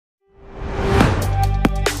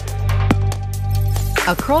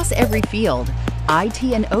Across every field, IT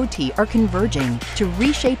and OT are converging to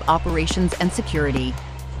reshape operations and security.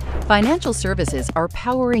 Financial services are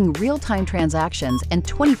powering real-time transactions and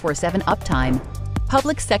 24/7 uptime.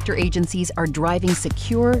 Public sector agencies are driving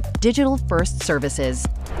secure, digital-first services.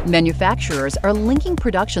 Manufacturers are linking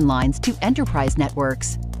production lines to enterprise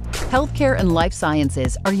networks. Healthcare and life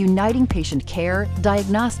sciences are uniting patient care,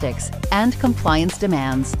 diagnostics, and compliance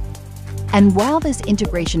demands. And while this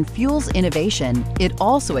integration fuels innovation, it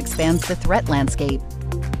also expands the threat landscape.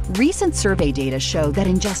 Recent survey data show that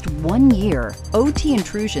in just 1 year, OT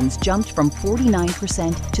intrusions jumped from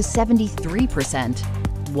 49% to 73%.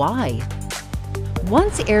 Why?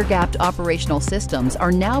 Once air-gapped operational systems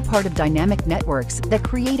are now part of dynamic networks that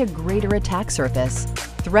create a greater attack surface.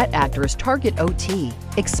 Threat actors target OT,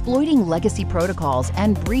 exploiting legacy protocols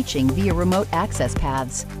and breaching via remote access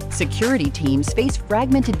paths. Security teams face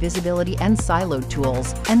fragmented visibility and siloed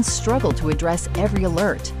tools and struggle to address every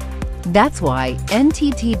alert. That's why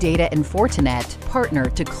NTT Data and Fortinet partner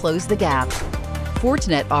to close the gap.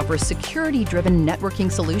 Fortinet offers security-driven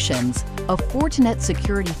networking solutions, a Fortinet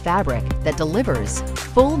security fabric that delivers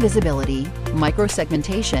full visibility,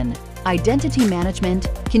 microsegmentation, identity management,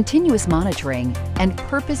 continuous monitoring, and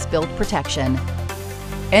purpose-built protection.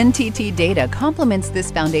 NTT Data complements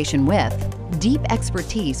this foundation with deep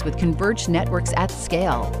expertise with converged networks at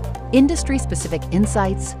scale, industry-specific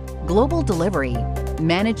insights, global delivery,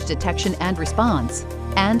 managed detection and response,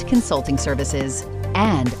 and consulting services,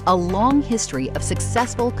 and a long history of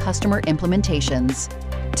successful customer implementations.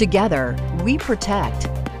 Together, we protect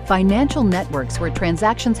financial networks where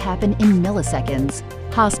transactions happen in milliseconds,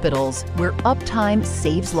 hospitals where uptime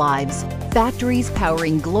saves lives, factories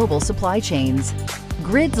powering global supply chains,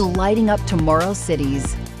 grids lighting up tomorrow's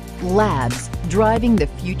cities, labs driving the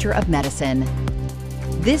future of medicine.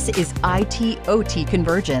 This is IT-OT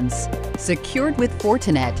convergence, secured with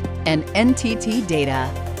Fortinet and NTT Data.